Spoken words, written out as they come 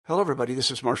Hello, everybody. This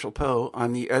is Marshall Poe.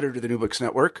 I'm the editor of the New Books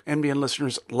Network. NBN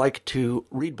listeners like to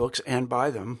read books and buy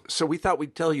them. So we thought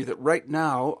we'd tell you that right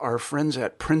now, our friends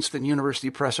at Princeton University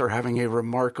Press are having a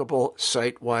remarkable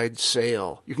site-wide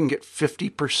sale. You can get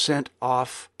 50%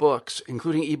 off books,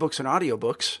 including ebooks and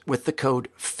audiobooks, with the code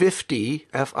 50,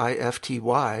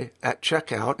 F-I-F-T-Y, at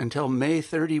checkout until May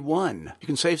 31. You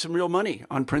can save some real money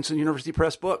on Princeton University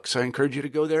Press books. I encourage you to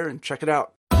go there and check it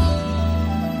out.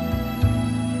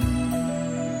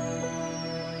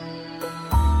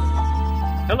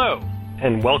 Hello,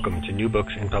 and welcome to New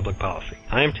Books in Public Policy.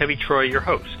 I am Tevye Troy, your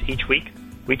host. Each week,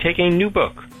 we take a new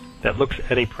book that looks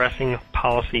at a pressing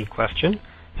policy question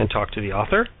and talk to the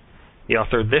author. The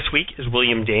author this week is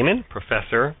William Damon,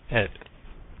 professor at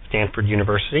Stanford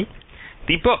University.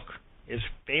 The book is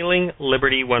Failing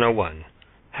Liberty 101,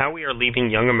 How We Are Leaving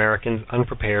Young Americans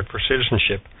Unprepared for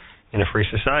Citizenship in a Free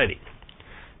Society.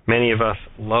 Many of us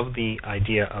love the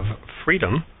idea of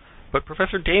freedom, but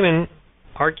Professor Damon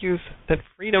argues that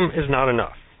freedom is not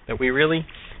enough, that we really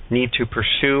need to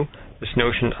pursue this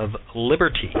notion of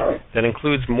liberty that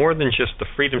includes more than just the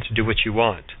freedom to do what you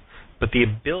want, but the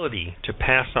ability to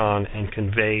pass on and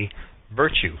convey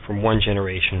virtue from one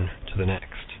generation to the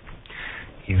next.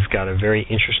 He's got a very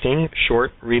interesting,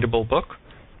 short, readable book,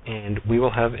 and we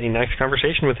will have a nice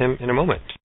conversation with him in a moment.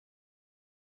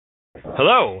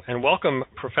 Hello, and welcome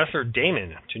Professor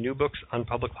Damon to New Books on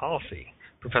Public Policy.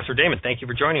 Professor Damon, thank you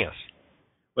for joining us.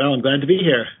 Well, I'm glad to be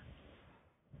here.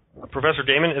 Professor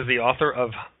Damon is the author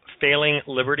of Failing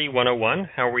Liberty 101,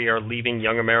 How We Are Leaving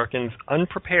Young Americans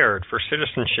Unprepared for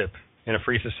Citizenship in a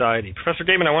Free Society. Professor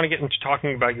Damon, I want to get into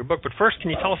talking about your book, but first,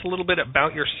 can you tell us a little bit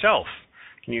about yourself?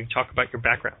 Can you talk about your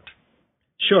background?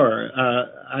 Sure.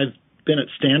 I've been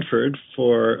at Stanford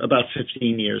for about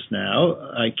 15 years now.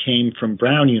 I came from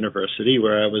Brown University,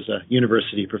 where I was a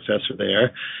university professor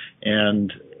there,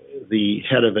 and the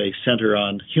head of a center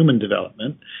on human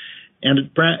development. And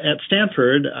at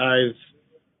Stanford, I've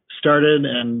started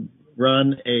and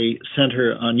run a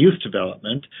center on youth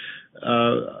development.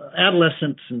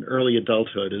 Adolescence and early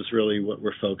adulthood is really what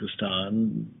we're focused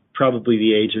on, probably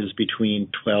the ages between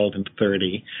 12 and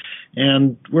 30.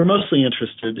 And we're mostly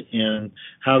interested in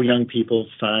how young people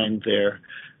find their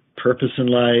purpose in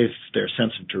life, their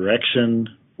sense of direction,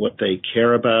 what they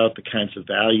care about, the kinds of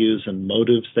values and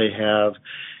motives they have,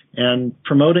 and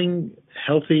promoting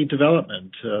healthy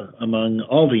development among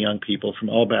all the young people from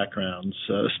all backgrounds,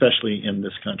 especially in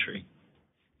this country.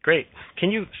 Great.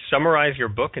 Can you summarize your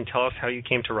book and tell us how you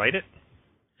came to write it?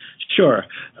 Sure.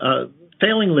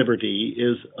 Failing Liberty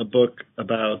is a book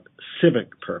about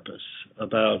civic purpose,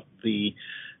 about the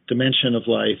dimension of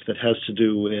life that has to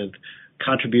do with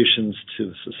contributions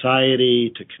to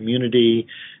society, to community,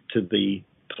 to the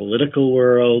political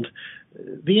world,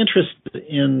 the interest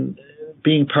in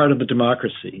being part of a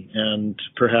democracy and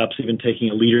perhaps even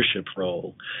taking a leadership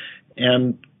role.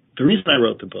 And the reason I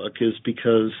wrote the book is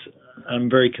because I'm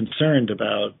very concerned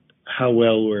about how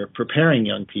well we're preparing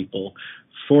young people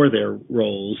for their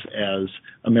roles as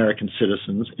American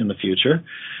citizens in the future.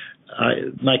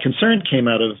 My concern came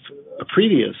out of a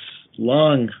previous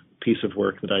long piece of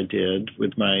work that I did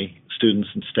with my students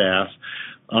and staff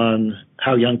on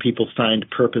how young people find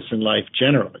purpose in life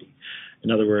generally. In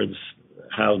other words,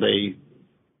 how they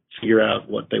figure out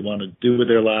what they want to do with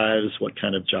their lives, what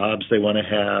kind of jobs they want to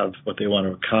have, what they want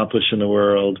to accomplish in the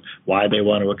world, why they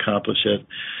want to accomplish it.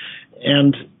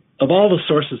 And of all the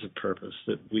sources of purpose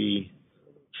that we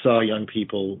saw young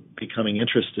people becoming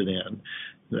interested in,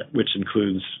 which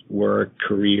includes work,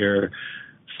 career,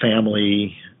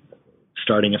 family,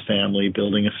 starting a family,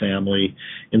 building a family,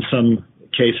 in some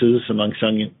cases among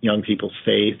some young people,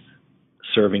 faith,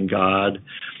 serving God.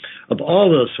 Of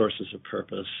all those sources of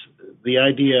purpose, the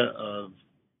idea of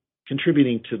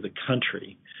contributing to the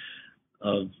country,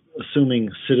 of assuming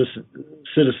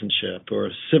citizenship or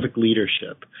civic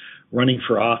leadership, running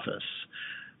for office,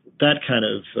 that kind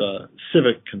of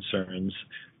civic concerns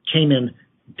came in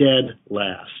dead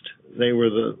last. That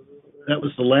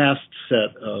was the last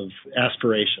set of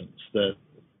aspirations that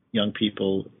young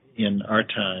people in our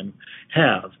time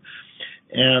have.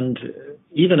 And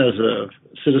even as a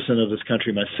citizen of this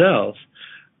country myself,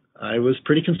 I was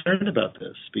pretty concerned about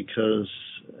this because,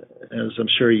 as I'm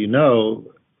sure you know,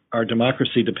 our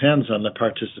democracy depends on the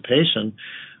participation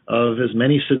of as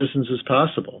many citizens as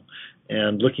possible.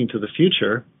 And looking to the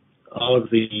future, all of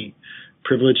the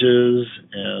privileges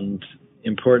and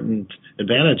important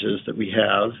advantages that we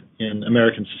have in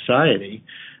American society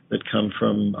that come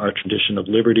from our tradition of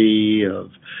liberty, of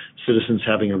citizens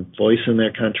having a voice in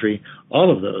their country,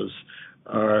 all of those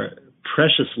are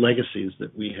precious legacies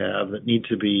that we have that need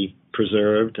to be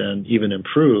preserved and even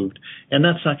improved. And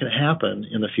that's not going to happen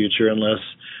in the future unless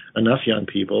enough young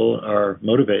people are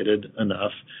motivated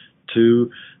enough to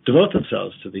devote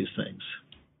themselves to these things.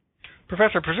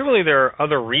 Professor, presumably there are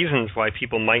other reasons why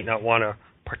people might not want to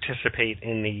participate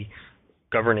in the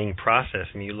governing process.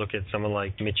 I mean, you look at someone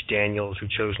like Mitch Daniels, who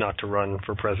chose not to run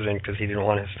for president because he didn't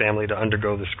want his family to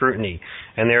undergo the scrutiny.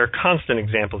 And there are constant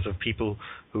examples of people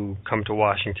who come to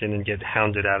Washington and get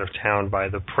hounded out of town by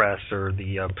the press or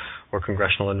the or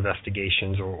congressional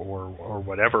investigations or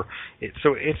whatever.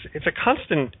 So it's a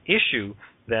constant issue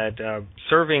that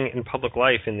serving in public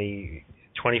life in the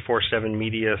 24/7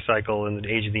 media cycle in the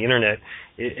age of the internet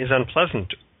is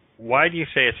unpleasant. Why do you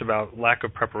say it's about lack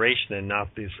of preparation and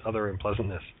not this other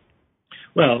unpleasantness?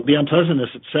 Well, the unpleasantness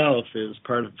itself is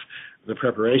part of the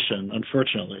preparation.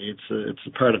 Unfortunately, it's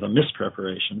a part of a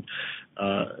mispreparation,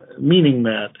 meaning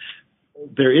that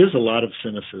there is a lot of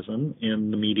cynicism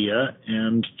in the media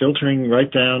and filtering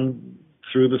right down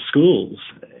through the schools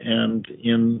and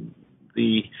in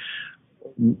the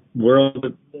world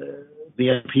that the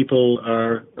young people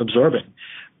are absorbing.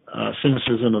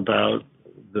 Cynicism about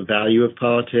the value of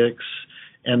politics,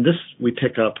 and this we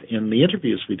pick up in the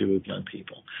interviews we do with young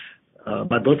people.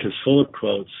 My book is full of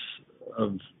quotes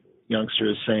of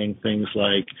youngsters saying things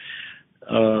like,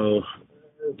 "Oh,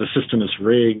 the system is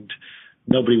rigged.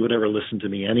 Nobody would ever listen to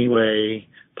me anyway.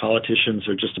 Politicians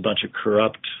are just a bunch of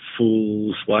corrupt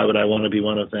fools. Why would I want to be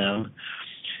one of them?"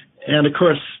 And of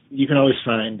course, you can always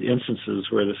find instances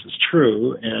where this is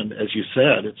true. And as you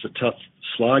said, it's a tough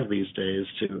slog these days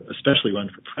to especially run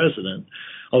for president.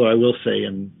 Although I will say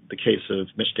in the case of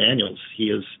Mitch Daniels,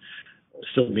 he is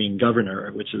still being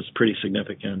governor, which is pretty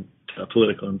significant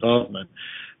political involvement.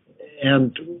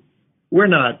 And we're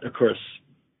not, of course,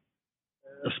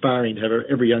 aspiring to have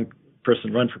every young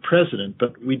person run for president,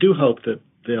 but we do hope that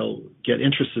they'll get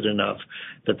interested enough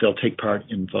that they'll take part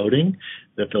in voting,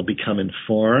 that they'll become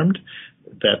informed,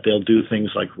 that they'll do things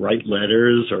like write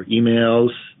letters or emails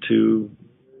to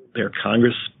their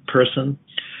congressperson,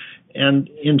 and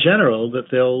in general, that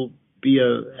they'll be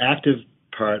an active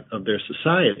part of their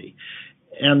society.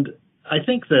 And I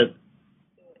think that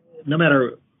no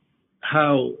matter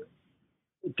how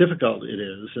difficult it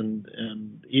is,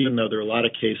 and even though there are a lot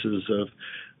of cases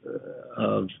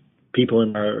of people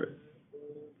in our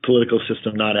political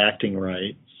system not acting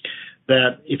right,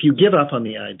 that if you give up on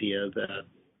the idea that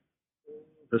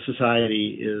the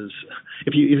society is,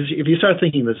 if you start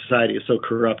thinking the society is so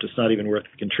corrupt it's not even worth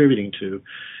contributing to,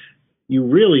 you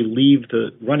really leave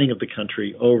the running of the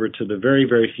country over to the very,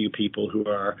 very few people who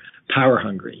are power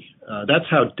hungry. That's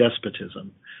how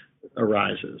despotism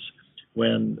arises,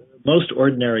 when most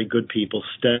ordinary good people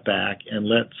step back and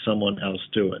let someone else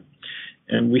do it.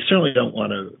 And we certainly don't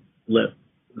want to let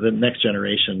the next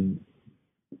generation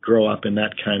grow up in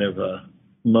that kind of a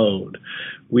mode.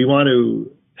 We want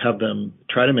to have them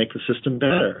try to make the system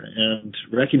better and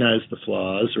recognize the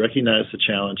flaws, recognize the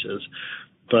challenges,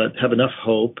 but have enough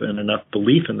hope and enough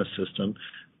belief in the system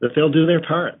that they'll do their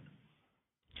part.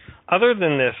 Other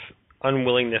than this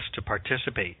unwillingness to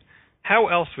participate, how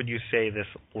else would you say this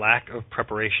lack of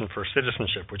preparation for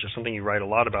citizenship, which is something you write a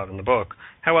lot about in the book,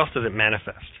 how else does it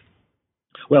manifest?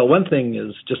 Well, one thing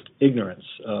is just ignorance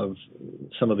of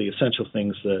some of the essential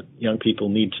things that young people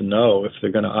need to know if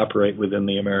they're going to operate within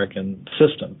the American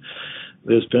system.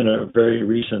 There's been a very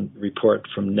recent report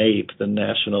from NAEP, the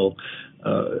National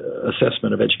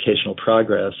Assessment of Educational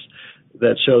Progress,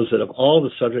 that shows that of all the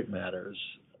subject matters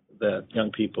that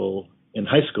young people in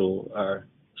high school are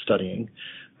studying,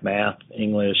 math,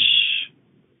 English,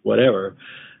 whatever,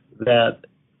 that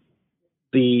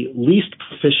the least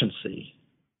proficiency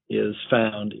is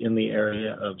found in the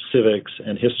area of civics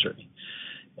and history.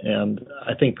 And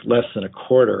I think less than a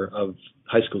quarter of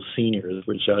high school seniors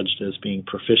were judged as being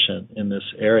proficient in this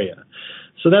area.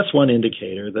 So that's one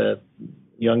indicator that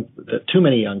too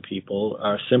many young people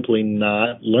are simply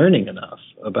not learning enough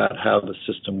about how the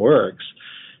system works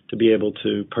to be able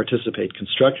to participate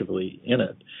constructively in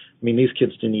it. I mean, these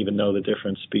kids didn't even know the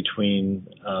difference between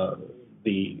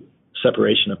the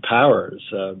separation of powers,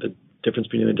 the difference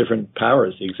between the different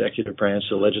powers, the executive branch,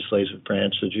 the legislative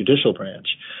branch, the judicial branch,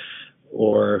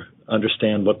 or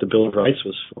understand what the Bill of Rights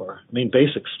was for. I mean,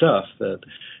 basic stuff that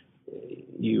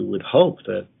you would hope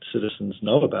that citizens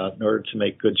know about in order to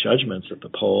make good judgments at the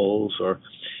polls, or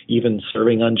even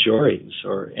serving on juries,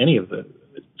 or any of the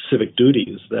civic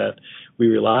duties that we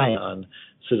rely on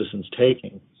citizens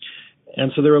taking.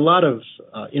 And so there are a lot of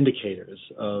indicators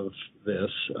of this.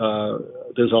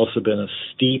 There's also been a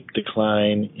steep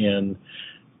decline in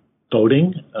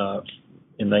voting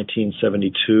in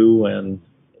 1972 when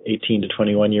 18 to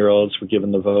 21-year-olds were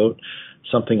given the vote.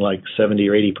 Something like 70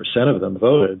 or 80% of them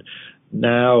voted.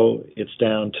 Now it's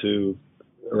down to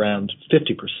around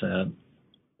 50%.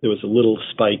 There was a little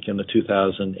spike in the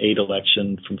 2008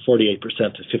 election from 48%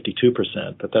 to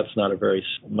 52%, but that's not a very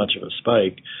much of a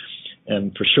spike.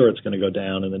 And for sure it's going to go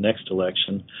down in the next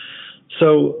election.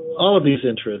 So all of these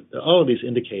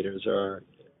indicators are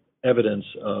evidence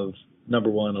of, number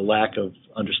one, a lack of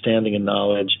understanding and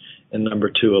knowledge, and number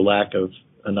two, a lack of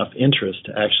enough interest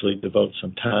to actually devote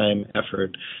some time,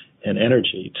 effort, and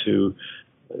energy to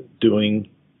doing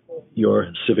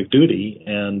your civic duty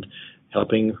and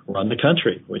helping run the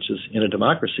country, which is, in a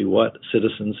democracy, what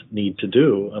citizens need to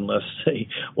do unless they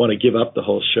want to give up the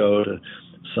whole show to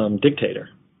some dictator.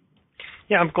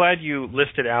 Yeah, I'm glad you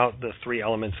listed out the three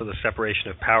elements of the separation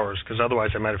of powers, because otherwise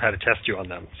I might have had to test you on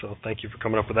them. So thank you for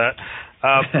coming up with that.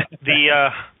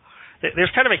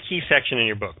 There's kind of a key section in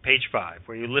your book, page 5,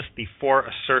 where you list the 4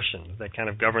 assertions that kind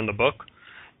of govern the book,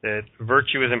 that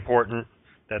virtue is important,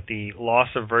 that the loss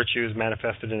of virtue is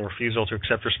manifested in a refusal to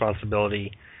accept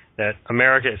responsibility, that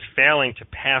America is failing to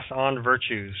pass on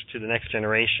virtues to the next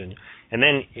generation. And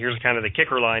then here's kind of the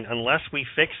kicker line: unless we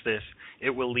fix this, it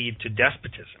will lead to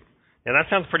despotism. Now, that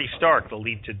sounds pretty stark, the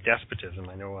lead to despotism.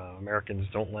 I know Americans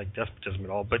don't like despotism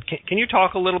at all. But can you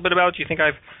talk a little bit about, do you think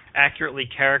I've accurately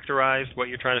characterized what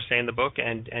you're trying to say in the book?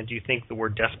 And do you think the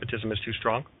word despotism is too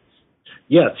strong?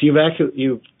 Yes, you've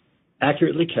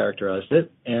accurately characterized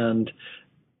it. And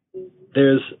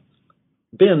there's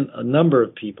been a number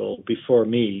of people before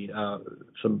me,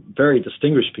 some very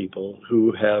distinguished people,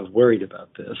 who have worried about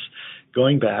this,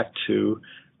 going back to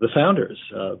the founders.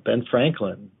 Ben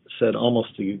Franklin said almost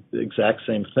the exact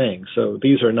same thing. So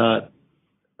these are not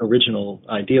original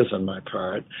ideas on my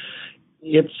part.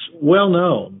 It's well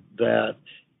known that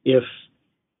if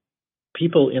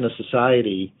people in a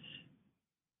society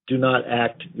do not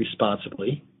act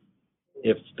responsibly,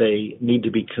 if they need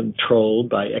to be controlled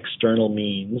by external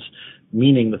means,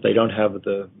 meaning that they don't have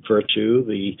the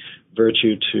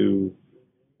virtue to,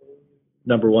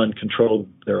 number one, control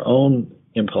their own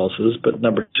impulses, but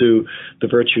number two, the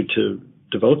virtue to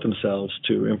devote themselves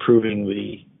to improving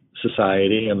the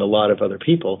society and a lot of other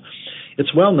people.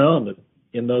 It's well known that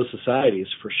in those societies,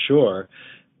 for sure,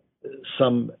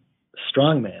 some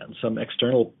strongman, some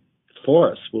external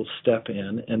force will step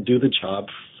in and do the job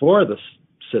for the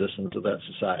citizens of that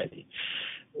society.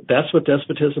 That's what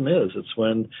despotism is. It's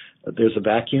when there's a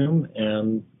vacuum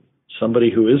and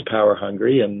somebody who is power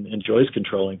hungry and enjoys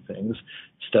controlling things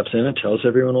steps in and tells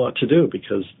everyone what to do,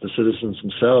 because the citizens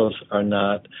themselves are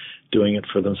not doing it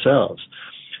for themselves.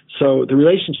 So the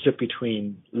relationship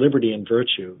between liberty and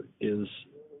virtue is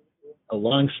a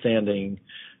long-standing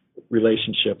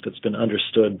relationship that's been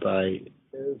understood by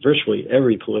virtually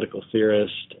every political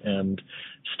theorist and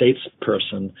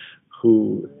statesperson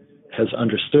who has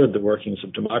understood the workings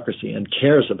of democracy and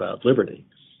cares about liberty.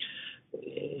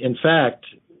 In fact,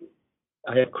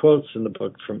 I have quotes in the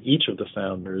book from each of the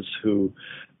founders,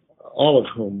 all of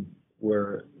whom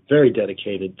were very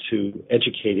dedicated to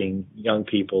educating young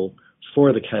people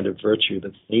for the kind of virtue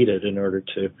that's needed in order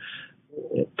to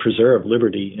preserve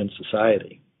liberty in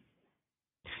society.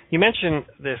 You mention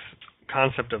this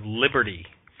concept of liberty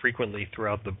frequently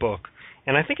throughout the book,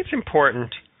 and I think it's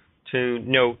important to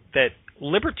note that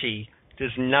liberty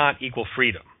does not equal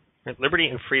freedom. Right? Liberty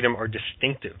and freedom are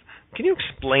distinctive. Can you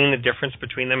explain the difference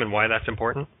between them and why that's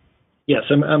important? Yes,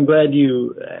 I'm glad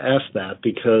you asked that,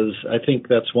 because I think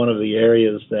that's one of the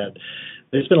areas that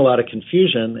there's been a lot of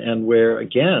confusion, and where,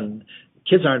 again,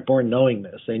 kids aren't born knowing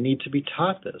this. They need to be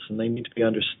taught this, and they need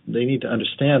to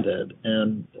understand it,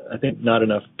 and I think not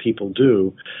enough people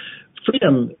do.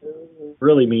 Freedom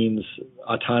really means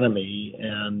autonomy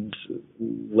and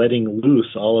letting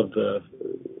loose all of the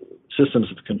systems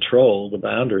of control, the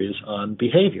boundaries on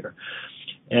behavior.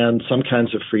 And some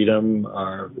kinds of freedom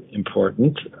are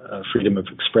important, freedom of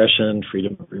expression,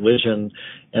 freedom of religion,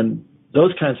 and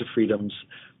those kinds of freedoms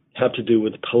have to do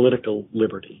with political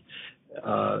liberty.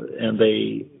 And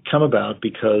they come about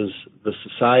because the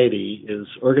society is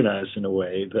organized in a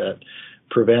way that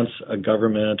prevents a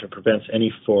government or prevents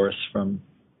any force from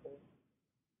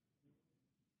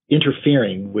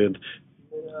interfering with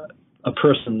a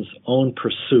person's own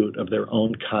pursuit of their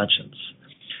own conscience.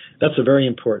 That's a very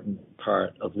important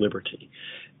part of liberty.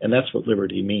 And that's what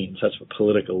liberty means. That's what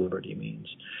political liberty means.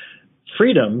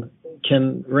 Freedom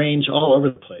can range all over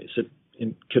the place.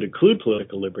 It could include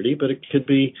political liberty, but it could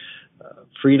be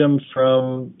freedom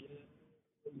from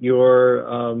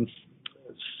your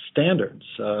standards,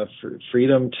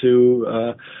 freedom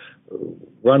to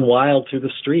run wild through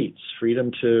the streets,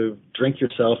 freedom to drink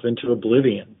yourself into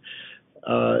oblivion.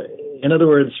 In other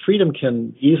words, freedom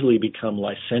can easily become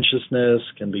licentiousness,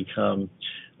 can become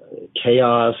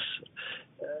chaos,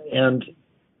 and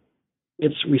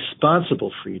it's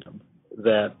responsible freedom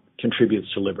that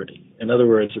contributes to liberty. In other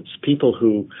words, it's people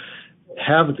who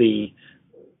have the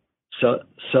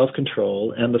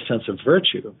self-control and the sense of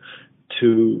virtue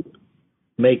to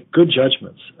make good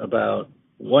judgments about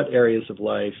what areas of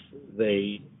life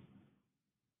they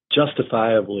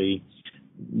justifiably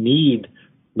need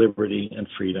liberty and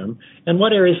freedom, and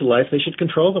what areas of life they should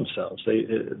control themselves.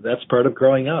 That's part of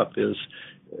growing up, is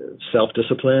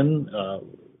self-discipline,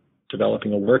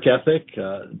 developing a work ethic,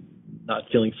 not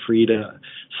feeling free to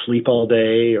sleep all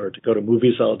day or to go to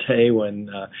movies all day when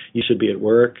you should be at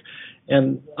work,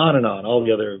 and on, all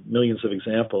the other millions of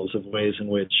examples of ways in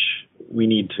which we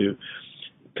need to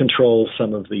control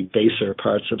some of the baser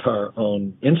parts of our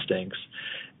own instincts.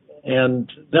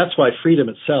 And that's why freedom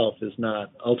itself is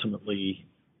not ultimately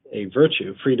a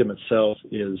virtue. Freedom itself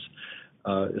is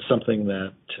something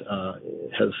that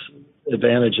has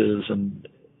advantages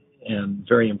and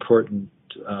very important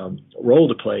role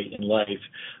to play in life,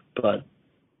 but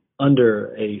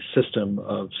under a system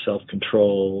of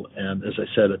self-control. And as I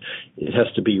said, it has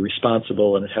to be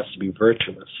responsible and it has to be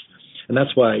virtuous. And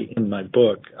that's why in my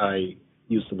book I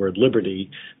use the word liberty,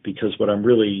 because what I'm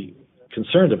really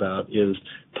concerned about is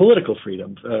political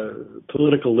freedom,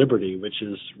 political liberty, which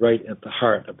is right at the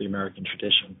heart of the American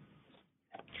tradition.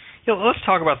 Let's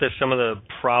talk about this, some of the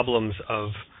problems of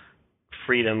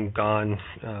freedom gone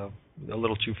a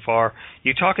little too far.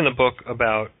 You talk in the book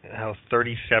about how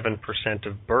 37%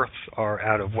 of births are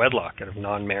out of wedlock, out of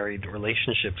non-married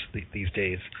relationships these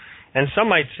days. And some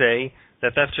might say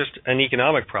that that's just an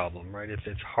economic problem, right?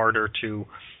 It's harder to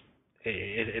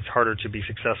be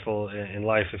successful in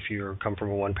life if you come from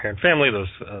a one-parent family.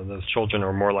 Those children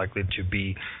are more likely to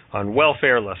be on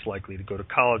welfare, less likely to go to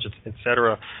college, et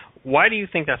cetera. Why do you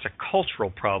think that's a cultural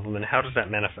problem, and how does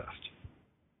that manifest?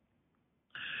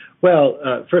 Well,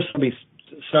 first let me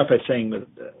start by saying that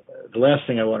the last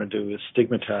thing I want to do is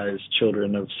stigmatize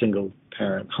children of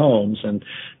single-parent homes, and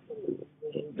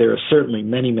there are certainly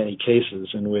many, many cases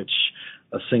in which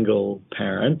a single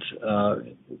parent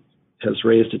has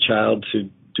raised a child to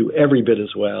do every bit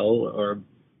as well or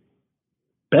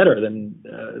better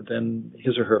than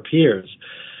his or her peers.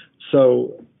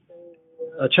 So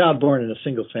a child born in a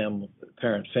single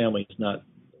parent family is not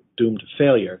doomed to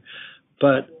failure,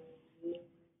 but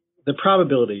the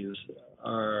probabilities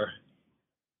are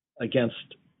against,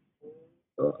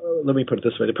 let me put it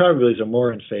this way, the probabilities are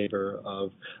more in favor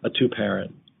of a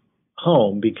two-parent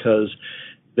home because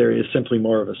there is simply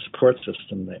more of a support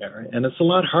system there. And it's a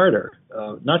lot harder,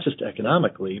 not just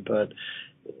economically, but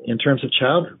in terms of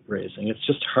child raising. It's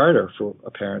just harder for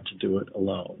a parent to do it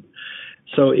alone.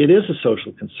 So it is a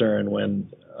social concern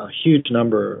when a huge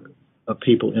number of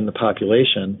people in the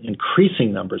population,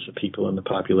 increasing numbers of people in the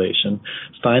population,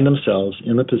 find themselves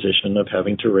in the position of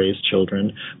having to raise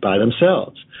children by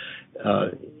themselves.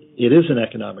 It is an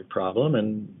economic problem,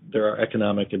 and there are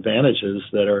economic advantages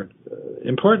that are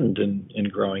important in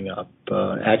growing up.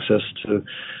 Access to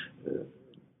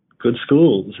good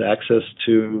schools, access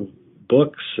to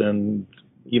books, and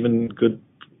even good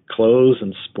clothes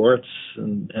and sports,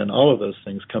 and all of those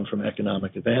things come from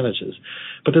economic advantages.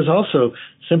 But there's also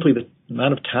simply the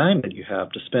amount of time that you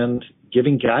have to spend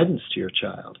giving guidance to your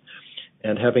child,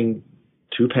 and having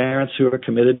two parents who are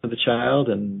committed to the child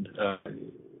and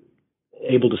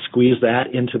able to squeeze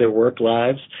that into their work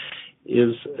lives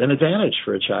is an advantage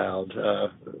for a child.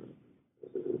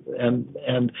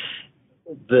 And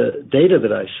the data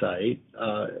that I cite,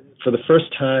 for the first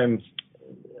time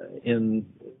in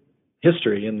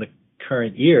history, in the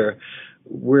current year,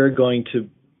 we're going to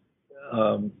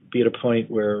be at a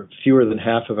point where fewer than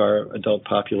half of our adult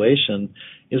population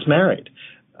is married.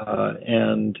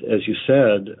 And as you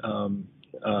said,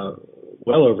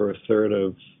 well over a third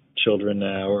of children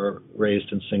now are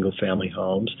raised in single-family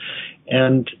homes.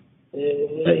 And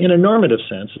in a normative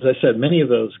sense, as I said, many of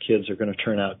those kids are going to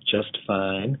turn out just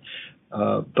fine.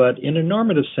 But in a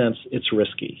normative sense, it's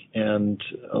risky. And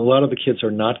a lot of the kids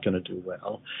are not going to do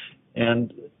well.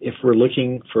 And if we're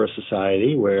looking for a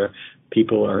society where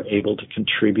people are able to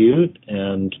contribute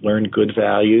and learn good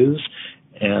values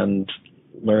and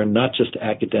learn not just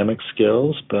academic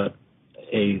skills, but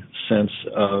a sense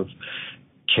of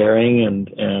caring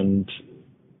and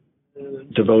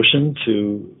devotion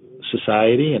to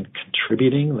society and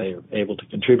contributing, they're able to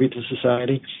contribute to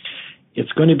society,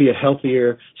 it's going to be a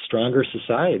healthier, stronger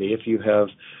society if you have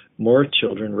more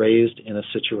children raised in a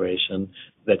situation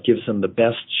that gives them the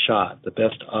best shot, the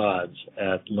best odds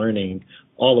at learning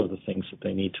all of the things that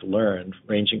they need to learn,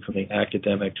 ranging from the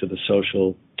academic to the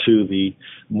social to the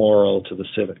moral to the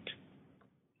civic.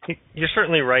 You're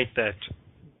certainly right that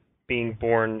being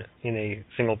born in a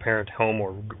single-parent home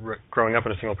or growing up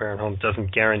in a single-parent home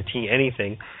doesn't guarantee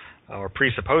anything or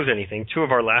presuppose anything. Two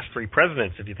of our last three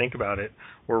presidents, if you think about it,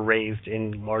 were raised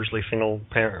in largely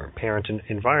single-parent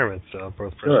environments,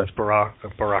 both Presidents Barack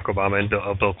Obama and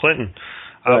Bill Clinton.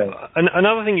 Right.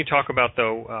 Another thing you talk about,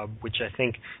 though, which I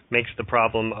think makes the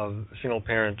problem of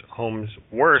single-parent homes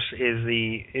worse, is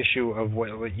the issue of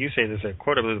what you say. There's a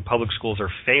quote about the public schools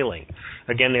are failing.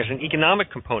 Again, there's an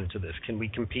economic component to this. Can we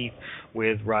compete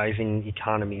with rising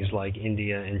economies like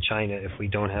India and China if we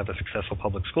don't have a successful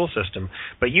public school system?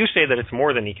 But you say that it's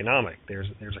more than economic. There's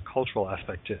a cultural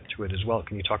aspect to it as well.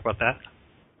 Can you talk about that?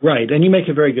 Right, and you make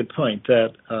a very good point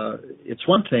that it's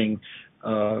one thing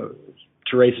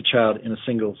to raise a child in a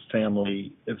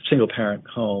single-parent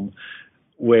home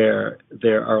where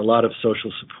there are a lot of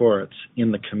social supports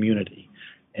in the community,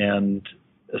 and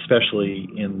especially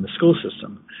in the school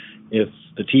system. If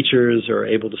the teachers are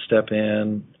able to step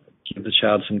in, give the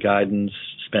child some guidance,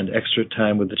 spend extra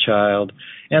time with the child,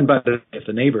 and by the way, if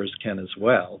the neighbors can as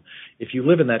well, if you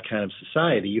live in that kind of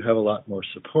society, you have a lot more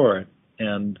support,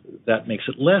 and that makes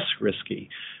it less risky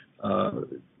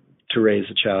to raise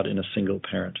a child in a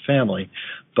single-parent family.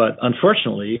 But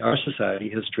unfortunately, our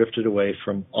society has drifted away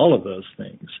from all of those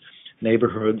things.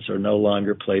 Neighborhoods are no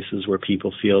longer places where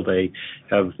people feel they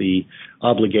have the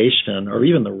obligation or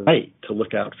even the right to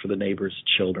look out for the neighbor's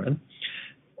children.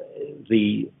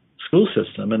 The school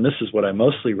system, and this is what I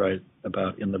mostly write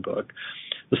about in the book,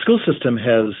 the school system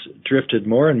has drifted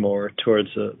more and more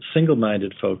towards a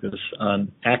single-minded focus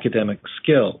on academic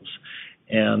skills.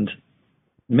 And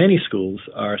many schools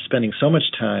are spending so much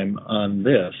time on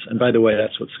this, and by the way,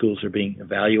 that's what schools are being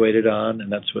evaluated on, and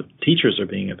that's what teachers are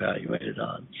being evaluated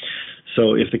on.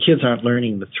 So if the kids aren't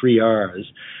learning the 3 R's,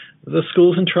 the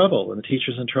school's in trouble and the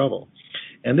teacher's in trouble.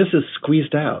 And this has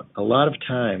squeezed out a lot of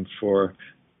time for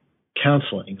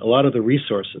counseling, a lot of the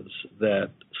resources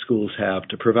that schools have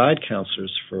to provide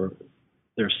counselors for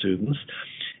their students,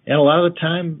 and a lot of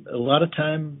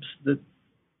times the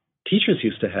teachers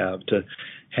used to have to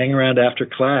hang around after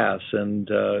class and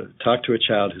talk to a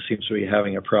child who seems to be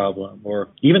having a problem, or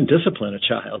even discipline a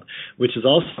child, which is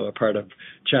also a part of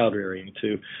child rearing,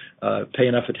 to pay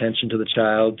enough attention to the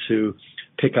child to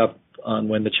pick up on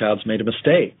when the child's made a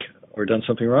mistake or done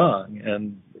something wrong,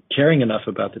 and caring enough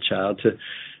about the child to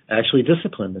actually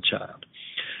discipline the child.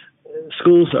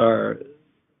 Schools are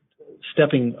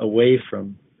stepping away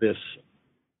from this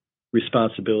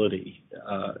responsibility,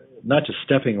 not just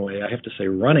stepping away, I have to say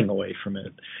running away from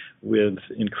it with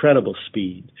incredible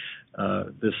speed.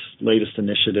 This latest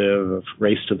initiative of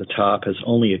Race to the Top has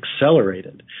only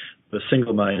accelerated the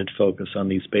single-minded focus on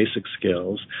these basic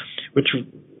skills, which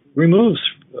removes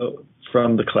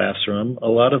from the classroom a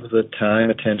lot of the time,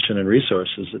 attention, and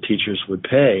resources that teachers would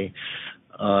pay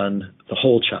on the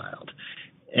whole child.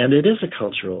 And it is a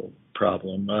cultural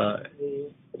problem.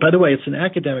 By the way, it's an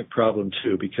academic problem,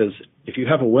 too, because if you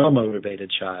have a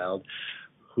well-motivated child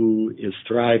who is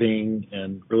thriving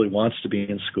and really wants to be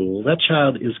in school, that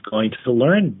child is going to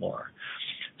learn more.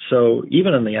 So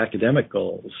even in the academic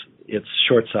goals, it's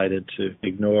short-sighted to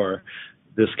ignore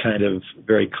this kind of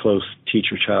very close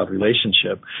teacher-child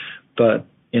relationship. But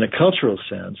in a cultural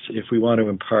sense, if we want to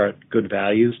impart good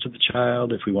values to the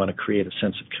child, if we want to create a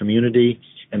sense of community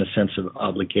and a sense of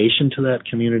obligation to that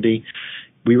community,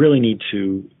 we really need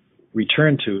to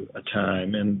return to a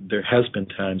time, and there has been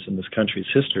times in this country's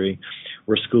history,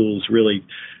 where schools really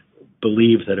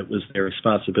believed that it was their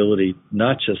responsibility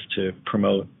not just to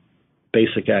promote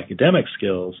basic academic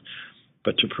skills,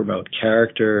 but to promote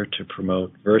character, to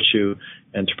promote virtue,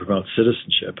 and to promote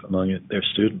citizenship among their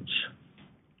students.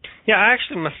 Yeah, I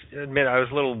actually must admit I was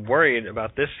a little worried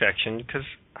about this section because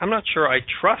I'm not sure I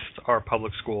trust our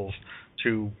public schools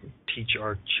to teach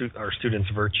our students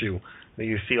virtue.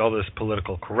 You see all this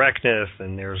political correctness,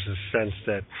 and there's a sense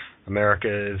that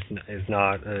America is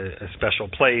not a special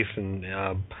place, and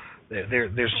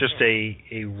there's just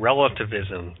a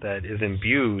relativism that is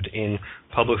imbued in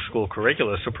public school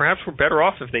curricula. So perhaps we're better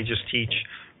off if they just teach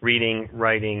reading,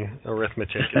 writing,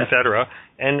 arithmetic, etc.,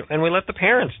 and we let the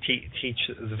parents teach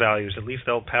the values. At least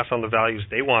they'll pass on the values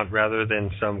they want rather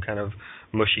than some kind of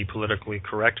mushy, politically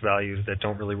correct values that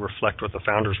don't really reflect what the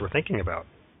founders were thinking about.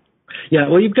 Yeah,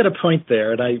 well, you've got a point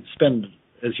there, and I spend,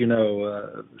 as you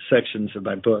know, sections of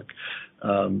my book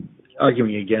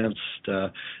arguing against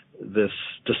this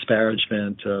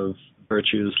disparagement of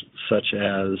virtues such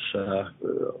as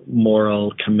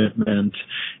moral commitment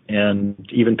and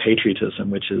even patriotism,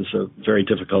 which is a very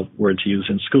difficult word to use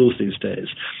in schools these days.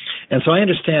 And so I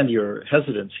understand your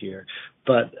hesitance here,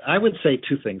 but I would say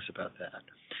two things about that.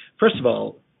 First of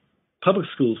all, public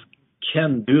schools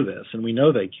can do this, and we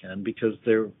know they can because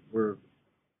there were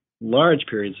large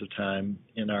periods of time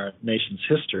in our nation's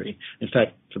history. In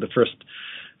fact, for the first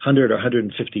 100 or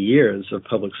 150 years of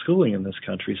public schooling in this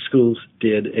country, schools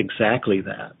did exactly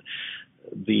that.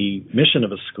 The mission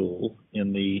of a school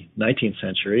in the 19th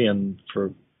century and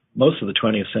for most of the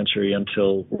 20th century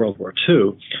until World War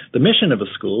II, the mission of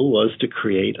a school was to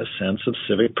create a sense of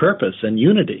civic purpose and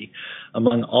unity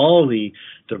among all the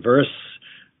diverse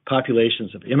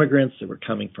populations of immigrants that were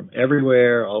coming from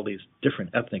everywhere, all these different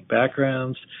ethnic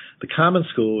backgrounds. The common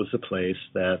school was the place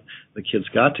that the kids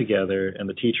got together and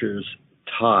the teachers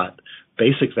taught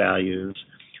basic values.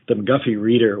 The McGuffey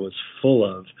Reader was full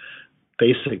of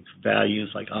basic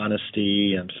values like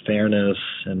honesty and fairness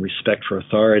and respect for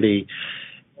authority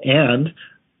and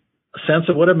a sense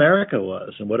of what America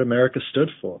was and what America stood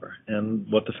for and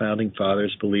what the founding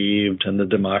fathers believed and the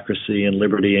democracy and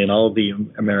liberty and all of the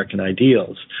American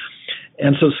ideals.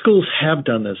 And so schools have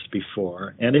done this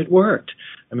before, and it worked.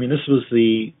 I mean, this was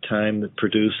the time that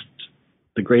produced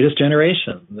the greatest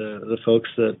generation, the folks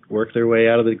that worked their way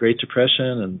out of the Great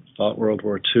Depression and fought World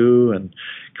War II and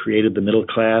created the middle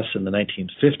class in the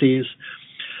 1950s.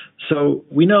 So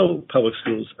we know public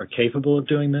schools are capable of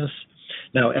doing this.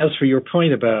 Now, as for your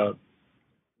point about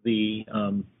the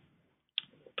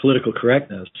political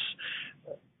correctness,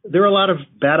 there are a lot of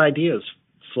bad ideas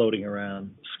floating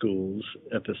around schools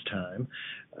at this time,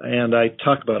 and I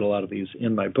talk about a lot of these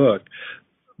in my book,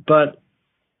 but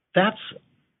that's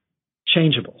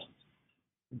changeable.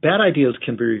 Bad ideas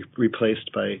can be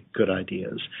replaced by good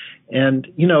ideas. And,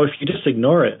 you know, if you just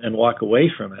ignore it and walk away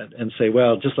from it and say,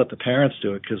 well, just let the parents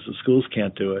do it because the schools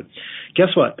can't do it,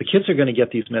 guess what? The kids are going to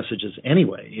get these messages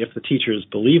anyway if the teachers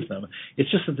believe them. It's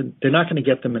just that they're not going to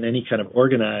get them in any kind of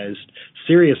organized,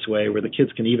 serious way where the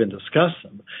kids can even discuss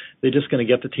them. They're just going to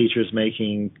get the teachers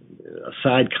making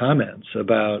side comments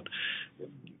about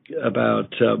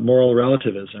moral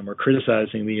relativism or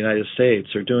criticizing the United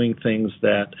States or doing things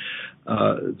that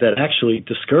actually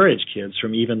discourage kids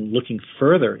from even looking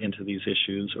further into these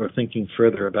issues or thinking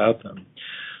further about them.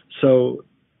 So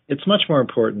it's much more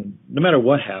important, no matter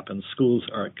what happens, schools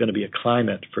are going to be a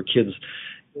climate for kids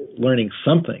learning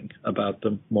something about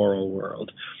the moral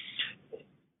world.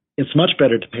 It's much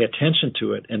better to pay attention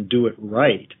to it and do it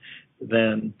right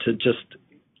than to just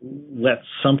let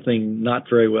something not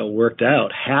very well worked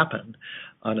out happen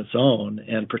on its own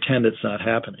and pretend it's not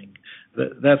happening.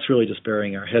 That's really just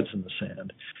burying our heads in the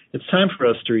sand. It's time for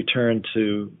us to return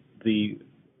to the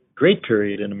great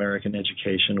period in American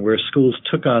education where schools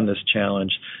took on this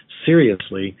challenge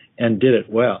seriously and did it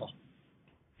well.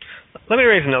 Let me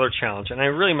raise another challenge, and I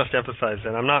really must emphasize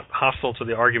that I'm not hostile to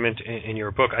the argument in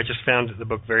your book. I just found the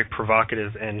book very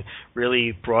provocative and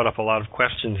really brought up a lot of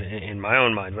questions in my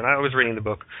own mind. When I was reading the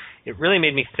book, it really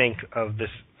made me think of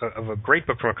a great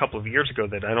book from a couple of years ago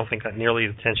that I don't think got nearly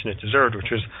the attention it deserved,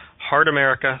 which was Hard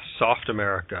America, Soft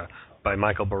America by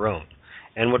Michael Barone.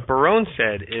 And what Barone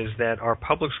said is that our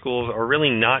public schools are really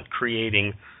not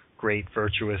creating great,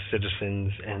 virtuous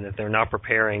citizens and that they're not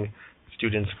preparing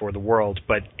students for the world.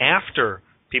 But after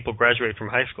people graduate from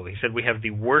high school, he said we have the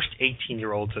worst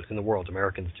 18-year-olds in the world,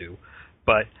 Americans do.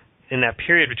 But in that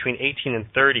period between 18 and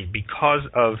 30, because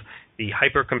of the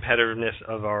hyper-competitiveness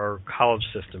of our college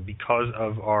system, because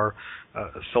of our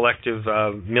selective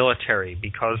military,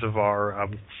 because of our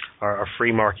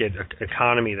free market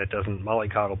economy that doesn't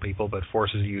mollycoddle people but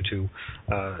forces you to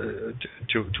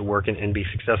work and be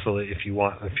successful if you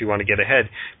want to get ahead.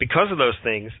 Because of those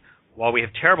things, while we have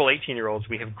terrible 18-year-olds,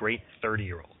 we have great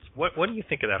 30-year-olds. What do you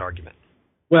think of that argument?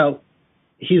 Well,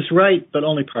 he's right, but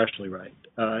only partially right.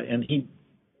 And he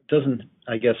doesn't,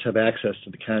 I guess, have access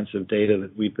to the kinds of data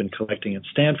that we've been collecting at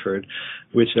Stanford,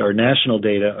 which are national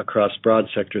data across broad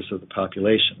sectors of the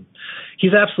population.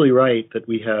 He's absolutely right that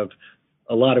we have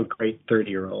a lot of great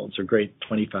 30-year-olds or great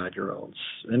 25-year-olds,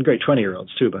 and great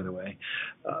 20-year-olds too, by the way.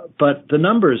 But the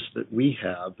numbers that we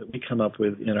have, that we come up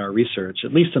with in our research,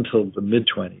 at least until the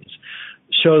mid-20s,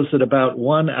 shows that about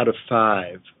 1 out of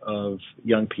 5 of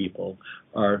young people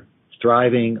are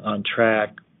thriving, on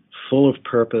track, full of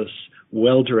purpose,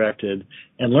 well-directed,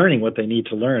 and learning what they need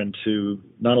to learn to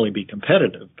not only be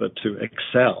competitive, but to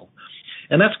excel.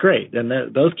 And that's great. And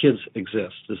those kids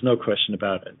exist. There's no question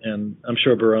about it. And I'm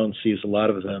sure Barone sees a lot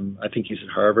of them. I think he's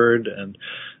at Harvard. And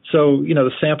so, you know,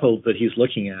 the sample that he's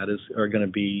looking at are going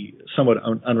to be somewhat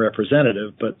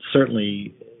unrepresentative, but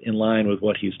certainly in line with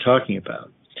what he's talking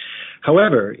about.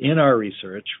 However, in our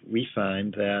research, we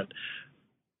find that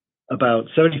about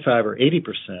 75 or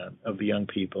 80% of the young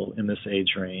people in this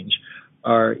age range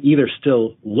are either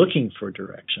still looking for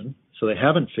direction, so they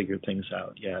haven't figured things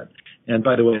out yet. And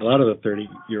by the way, a lot of the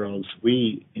 30-year-olds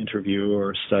we interview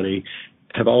or study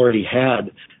have already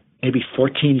had maybe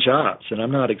 14 jobs, and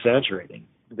I'm not exaggerating.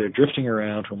 They're drifting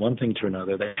around from one thing to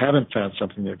another. They haven't found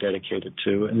something they're dedicated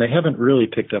to, and they haven't really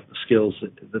picked up the skills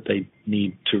that they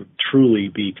need to truly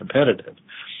be competitive.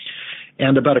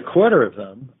 And about a quarter of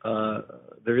them,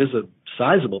 there is a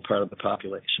sizable part of the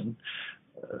population,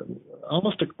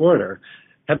 almost a quarter,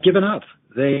 have given up.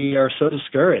 They are so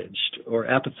discouraged or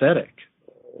apathetic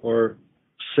or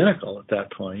cynical at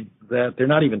that point that they're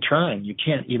not even trying. You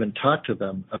can't even talk to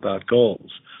them about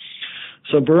goals.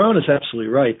 So Barone is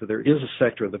absolutely right that there is a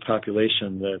sector of the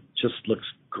population that just looks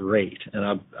great,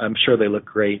 and I'm sure they look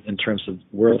great in terms of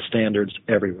world standards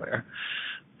everywhere.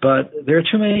 But there are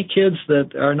too many kids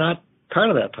that are not part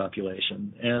of that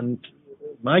population, and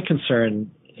my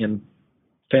concern in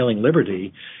Failing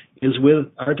Liberty is with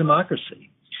our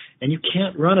democracy. And you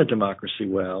can't run a democracy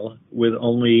well with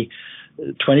only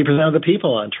 20% of the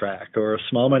people on track or a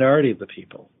small minority of the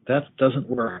people. That doesn't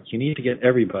work. You need to get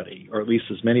everybody, or at least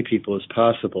as many people as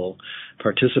possible,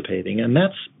 participating. And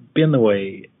that's been the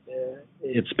way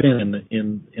it's been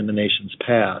in the nation's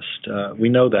past. We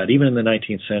know that even in the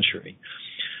 19th century,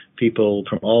 people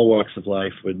from all walks of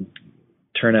life would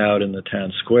turn out in the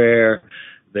town square.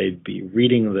 They'd be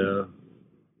reading the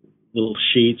little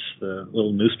sheets, the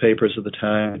little newspapers of the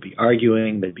time. They'd be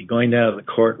arguing. They'd be going down to the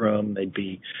courtroom. They'd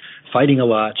be fighting a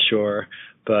lot, sure,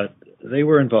 but they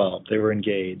were involved. They were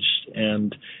engaged.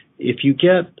 And if you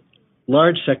get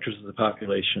large sectors of the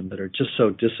population that are just so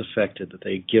disaffected that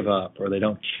they give up or they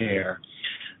don't care,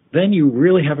 then you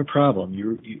really have a problem.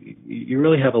 You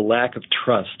really have a lack of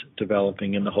trust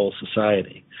developing in the whole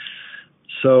society.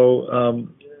 So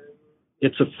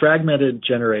it's a fragmented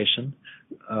generation.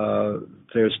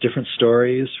 There's different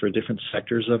stories for different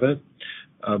sectors of it.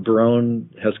 Barone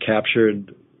has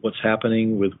captured what's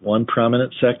happening with one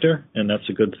prominent sector, and that's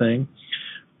a good thing.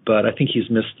 But I think he's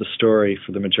missed the story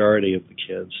for the majority of the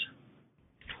kids.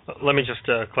 Let me just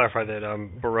clarify that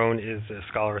Barone is a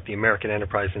scholar at the American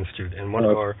Enterprise Institute and one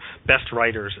of our best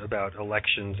writers about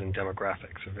elections and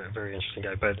demographics. A very interesting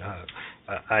guy. But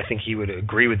I think he would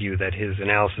agree with you that his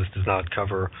analysis does not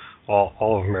cover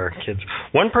all of American kids.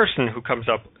 One person who comes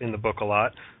up in the book a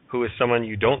lot, who is someone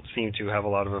you don't seem to have a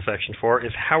lot of affection for,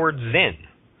 is Howard Zinn.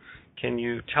 Can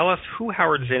you tell us who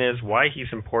Howard Zinn is, why he's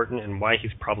important, and why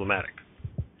he's problematic?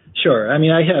 Sure. I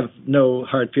mean, I have no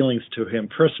hard feelings to him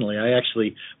personally. I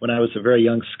actually, when I was a very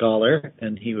young scholar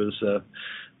and he was a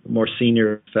more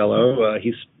senior fellow,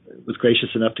 he was gracious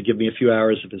enough to give me a few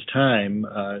hours of his time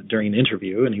during an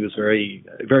interview, and he was very,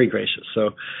 very gracious.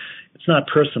 So it's not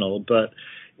personal, but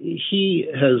he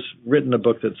has written a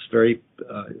book that's very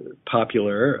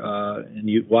popular and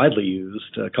widely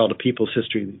used called A People's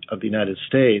History of the United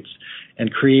States,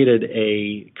 and created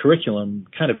a curriculum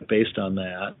kind of based on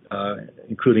that,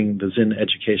 including the Zinn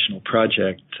Educational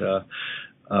Project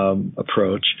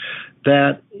approach,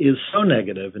 that is so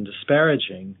negative and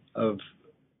disparaging of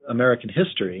American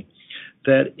history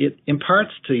that it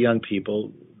imparts to young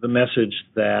people the message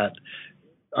that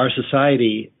our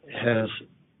society has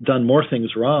done more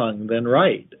things wrong than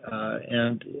right.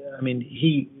 And I mean,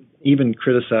 he even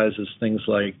criticizes things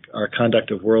like our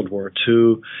conduct of World War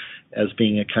II as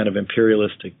being a kind of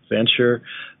imperialistic venture,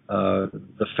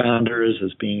 the founders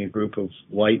as being a group of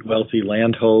white wealthy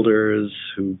landholders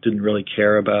who didn't really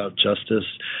care about justice.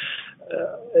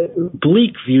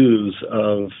 Bleak views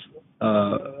of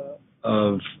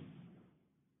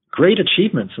great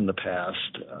achievements in the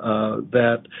past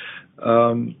that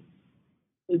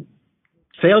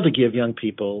fail to give young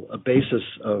people a basis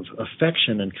of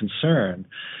affection and concern.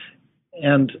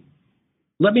 And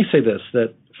let me say this,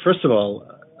 that first of all,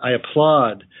 I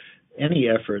applaud any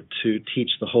effort to teach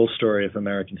the whole story of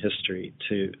American history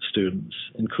to students,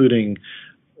 including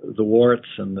the warts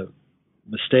and the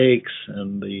mistakes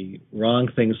and the wrong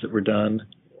things that were done,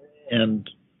 and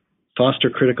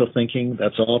foster critical thinking.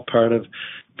 That's all part of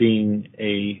being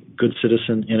a good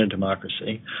citizen in a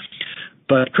democracy.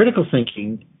 But critical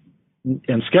thinking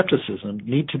and skepticism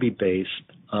need to be based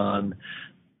on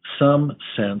some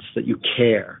sense that you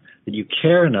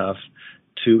care enough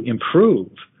to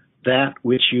improve that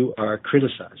which you are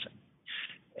criticizing.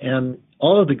 And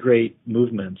all of the great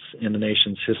movements in the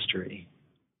nation's history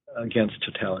against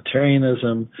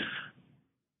totalitarianism,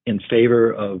 in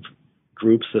favor of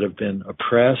groups that have been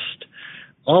oppressed,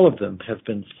 all of them have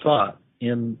been fought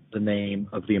in the name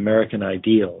of the American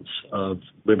ideals of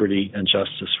liberty and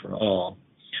justice for all.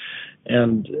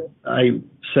 And I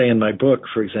say in my book,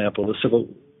 for example, the civil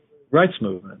rights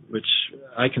movement, which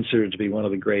I consider to be one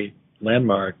of the great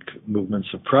landmark movements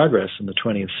of progress in the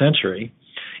 20th century,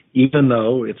 even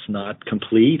though it's not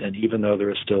complete and even though there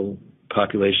are still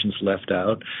populations left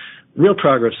out, real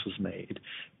progress was made.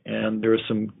 And there are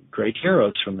some great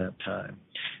heroes from that time.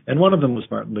 And one of them was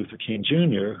Martin Luther King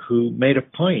Jr., who made a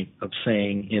point of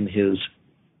saying in his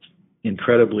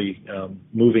incredibly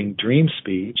moving dream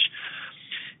speech,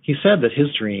 he said that his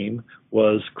dream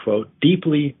was, quote,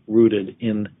 deeply rooted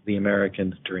in the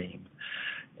American dream.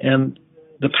 And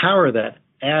the power that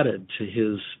added to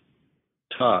his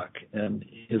talk and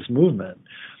his movement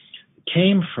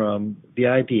came from the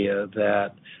idea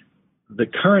that the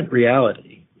current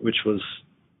reality, which was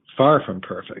far from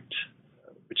perfect,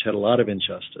 which had a lot of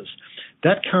injustice,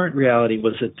 that current reality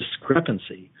was a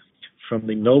discrepancy from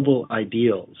the noble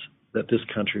ideals that this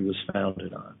country was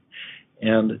founded on.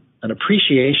 And an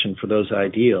appreciation for those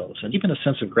ideals, and even a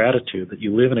sense of gratitude that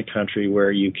you live in a country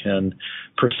where you can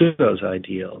pursue those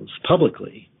ideals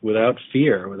publicly without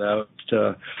fear, without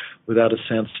a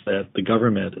sense that the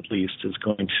government, at least, is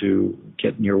going to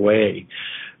get in your way.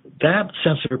 That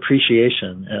sense of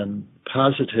appreciation and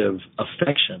positive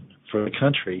affection for the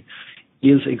country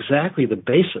is exactly the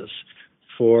basis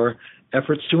for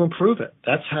efforts to improve it.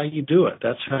 That's how you do it.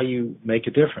 That's how you make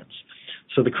a difference.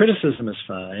 So the criticism is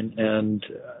fine, and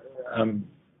I'm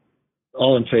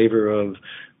all in favor of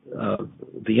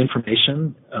the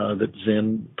information that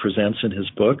Zinn presents in his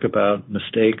book about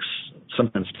mistakes,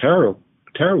 sometimes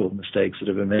terrible mistakes that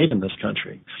have been made in this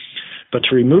country. But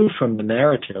to remove from the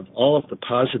narrative all of the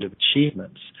positive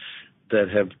achievements that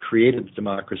have created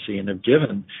democracy and have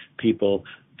given people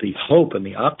the hope and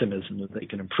the optimism that they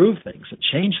can improve things and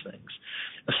change things,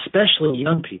 especially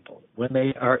young people when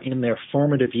they are in their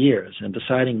formative years and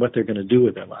deciding what they're going to do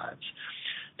with their lives.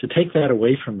 To take that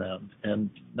away from them and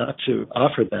not to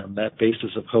offer them that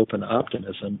basis of hope and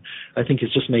optimism, I think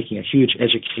is just making a huge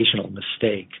educational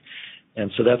mistake.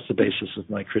 And so that's the basis of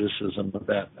my criticism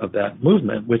of that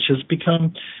movement, which has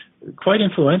become quite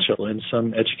influential in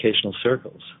some educational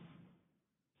circles.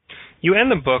 You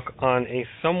end the book on a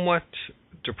somewhat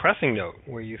depressing note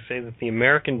where you say that the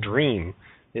American dream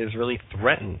is really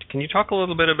threatened. Can you talk a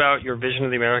little bit about your vision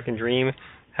of the American dream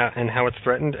and how it's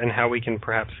threatened and how we can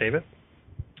perhaps save it?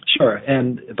 Sure.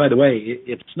 And by the way,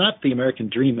 it's not the American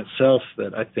dream itself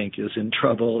that I think is in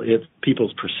trouble. It's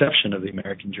people's perception of the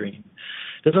American dream.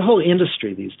 There's a whole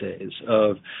industry these days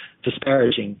of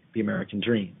disparaging the American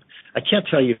dream. I can't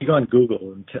tell you, if you go on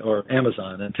Google or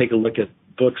Amazon and take a look at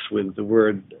books with the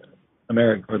word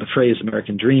American or the phrase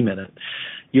American dream in it,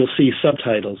 you'll see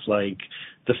subtitles like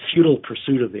The Futile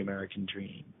Pursuit of the American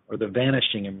Dream, or The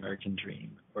Vanishing American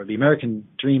Dream, or The American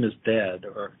Dream is Dead,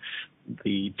 or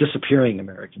The Disappearing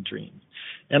American Dream.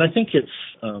 And I think it's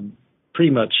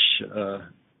pretty much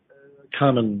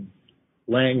common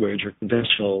language or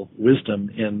conventional wisdom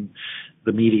in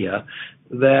the media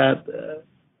that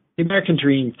the American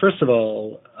dream, first of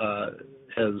all,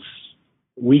 has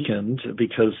weakened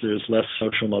because there's less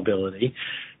social mobility.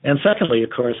 And secondly,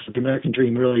 of course, the American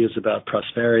dream really is about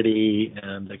prosperity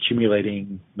and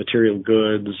accumulating material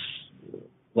goods,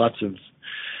 lots of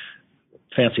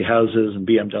fancy houses and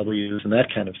BMWs and that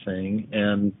kind of thing,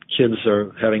 and kids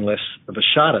are having less of a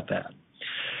shot at that.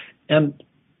 And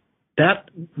that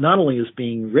not only is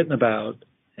being written about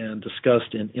and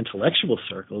discussed in intellectual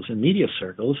circles, in media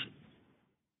circles,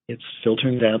 it's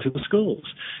filtering down to the schools.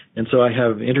 And so I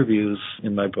have interviews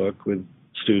in my book with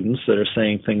students that are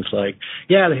saying things like,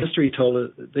 yeah, the history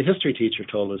teacher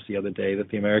told us the other day that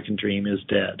the American dream is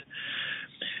dead.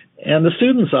 And the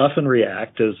students often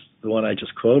react, as the one I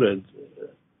just quoted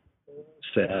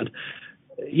said,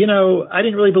 you know, I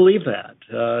didn't really believe that.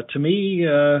 To me,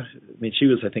 she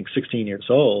was, I think, 16 years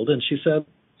old, and she said,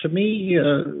 to me,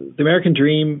 the American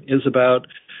dream is about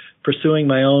pursuing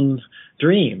my own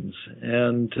dreams,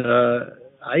 and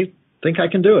I think I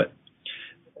can do it.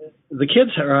 The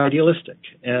kids are idealistic,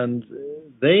 and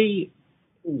they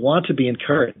want to be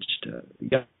encouraged.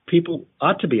 People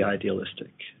ought to be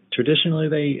idealistic. Traditionally,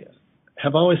 they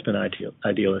have always been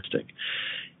idealistic.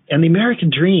 And the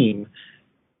American dream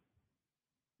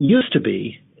used to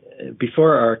be,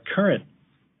 before our current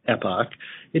epoch,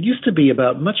 it used to be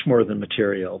about much more than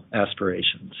material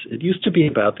aspirations. It used to be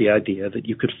about the idea that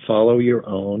you could follow your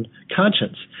own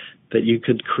conscience, that you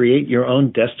could create your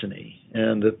own destiny,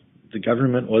 and that the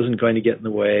government wasn't going to get in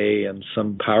the way, and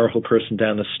some powerful person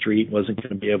down the street wasn't going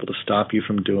to be able to stop you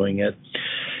from doing it.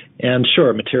 And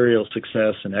sure, material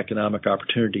success and economic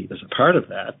opportunity is a part of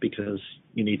that because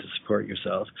you need to support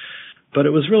yourself. But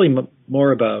it was really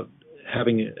more about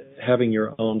having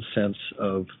your own sense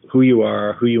of who you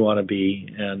are, who you want to be,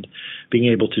 and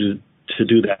being able to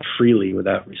do that freely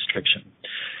without restriction.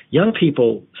 Young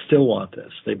people still want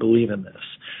this. They believe in this.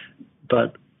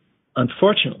 But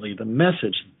unfortunately, the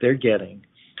message they're getting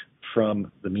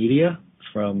from the media,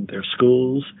 from their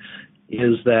schools,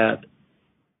 is that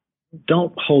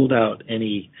don't hold out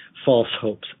any false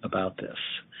hopes about this.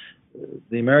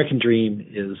 The American dream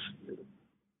is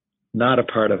not a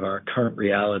part of our current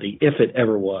reality, if it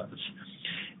ever was.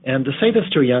 And to say this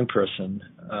to a young person,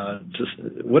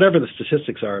 whatever the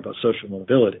statistics are about social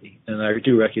mobility, and I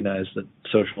do recognize that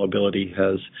social mobility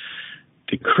has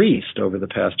decreased over the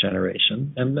past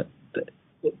generation, and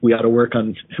we ought to work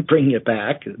on bringing it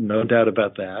back, no doubt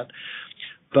about that.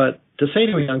 But to say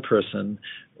to a young person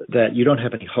that you don't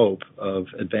have any hope of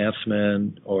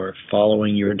advancement or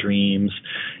following your dreams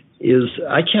is,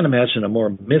 I can't imagine a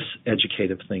more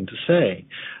miseducative thing to say.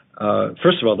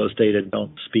 First of all, those data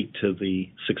don't speak to the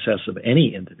success of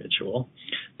any individual.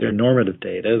 They're normative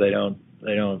data.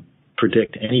 They don't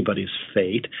predict anybody's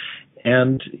fate.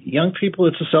 And young people,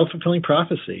 it's a self-fulfilling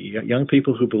prophecy. Young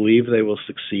people who believe they will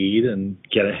succeed and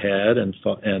get ahead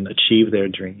and achieve their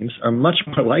dreams are much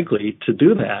more likely to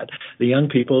do that than young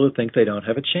people who think they don't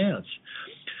have a chance.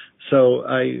 So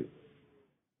I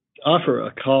offer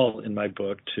a call in my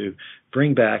book to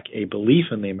bring back a belief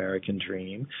in the American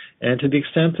dream, and to the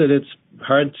extent that it's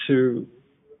hard to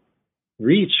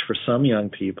reach for some young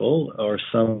people or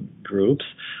some groups,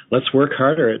 let's work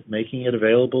harder at making it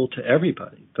available to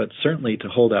everybody, but certainly to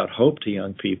hold out hope to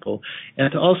young people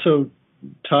and to also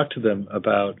talk to them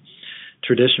about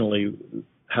traditionally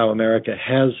how America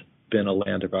has been a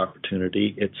land of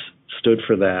opportunity. It's stood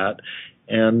for that,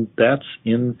 and that's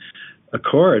in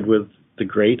accord with the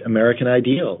great American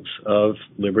ideals of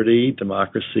liberty,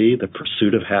 democracy, the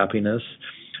pursuit of happiness,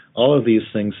 all of these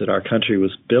things that our country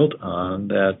was built on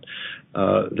that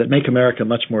make America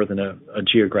much more than a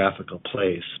geographical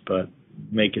place, but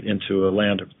make it into a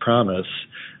land of promise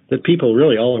that people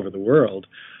really all over the world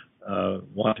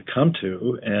want to come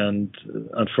to. And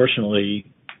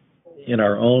unfortunately, in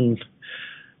our own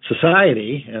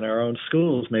society and our own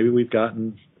schools, maybe we've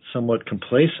gotten somewhat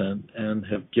complacent and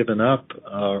have given up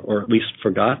or at least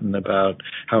forgotten about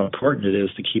how important it is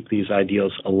to keep these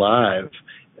ideals alive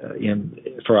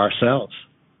for ourselves.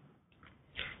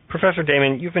 Professor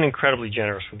Damon, you've been incredibly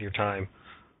generous with your time.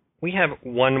 We have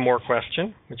one more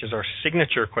question, which is our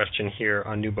signature question here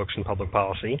on New Books in Public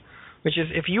Policy, which is,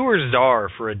 if you were czar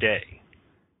for a day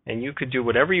and you could do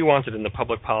whatever you wanted in the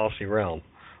public policy realm,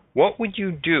 what would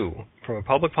you do from a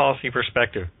public policy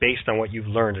perspective based on what you've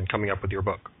learned in coming up with your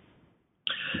book?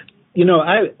 You know,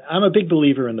 I'm a big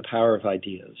believer in the power of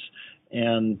ideas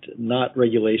and not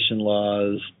regulation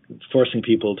laws forcing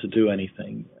people to do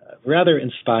anything, rather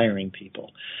inspiring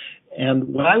people. And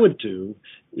what I would do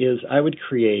is I would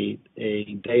create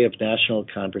a day of national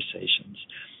conversations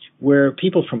where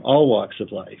people from all walks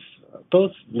of life,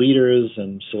 both leaders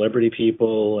and celebrity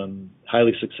people and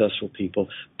highly successful people,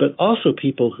 but also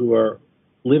people who are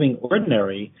living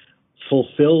ordinary,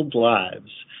 fulfilled lives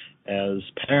as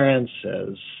parents,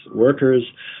 as workers,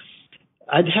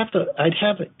 I'd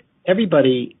have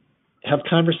everybody have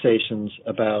conversations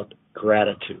about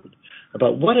gratitude,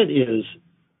 about what it is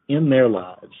in their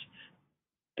lives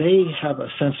they have a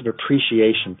sense of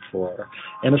appreciation for,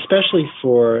 and especially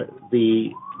for the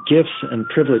gifts and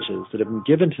privileges that have been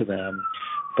given to them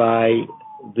by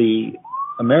the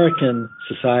American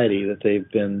society that they've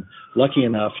been lucky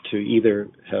enough to either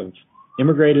have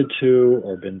immigrated to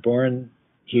or been born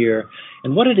here,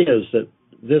 and what it is that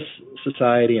this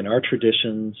society and our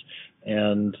traditions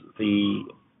and the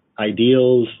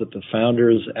ideals that the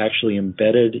founders actually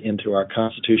embedded into our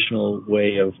constitutional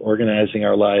way of organizing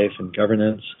our life and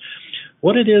governance,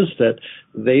 what it is that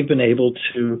they've been able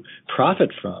to profit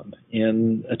from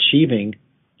in achieving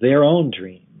their own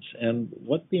dreams and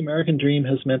what the American dream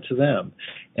has meant to them.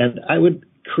 And I would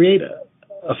create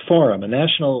a forum, a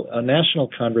national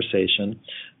conversation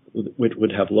which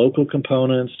would have local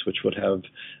components, which would have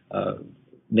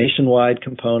nationwide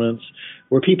components,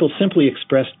 where people simply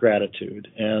expressed gratitude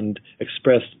and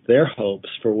expressed their hopes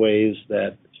for ways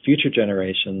that future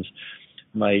generations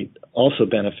might also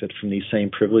benefit from these same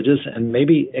privileges and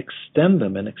maybe extend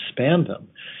them and expand them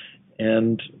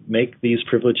and make these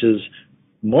privileges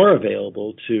more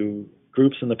available to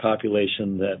groups in the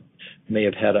population that may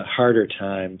have had a harder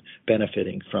time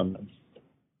benefiting from them.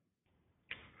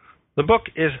 The book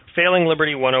is Failing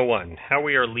Liberty 101, How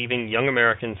We Are Leaving Young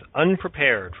Americans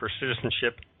Unprepared for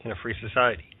Citizenship in a Free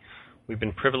Society. We've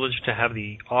been privileged to have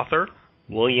the author,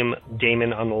 William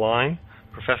Damon, on the line.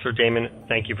 Professor Damon,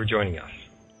 thank you for joining us.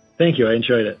 Thank you. I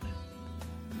enjoyed it.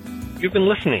 You've been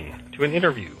listening to an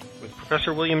interview with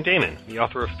Professor William Damon, the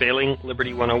author of Failing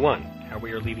Liberty 101, How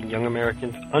We Are Leaving Young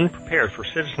Americans Unprepared for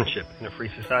Citizenship in a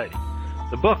Free Society.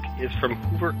 The book is from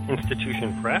Hoover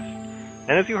Institution Press,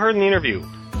 and as you heard in the interview,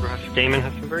 Professor Damon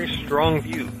has some very strong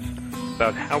views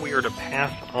about how we are to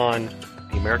pass on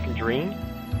the American dream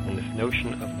and this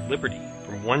notion of liberty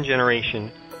from one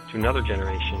generation to another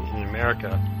generation in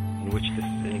America, in which this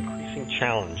is an increasing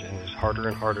challenge and is harder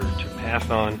and harder to pass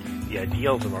on the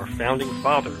ideals of our founding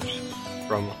fathers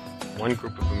from one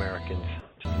group of Americans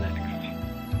to the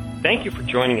next. Thank you for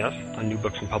joining us on New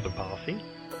Books in Public Policy.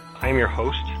 I am your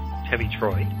host, Tevi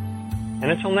Troy,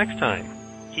 and until next time,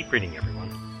 keep reading, everyone.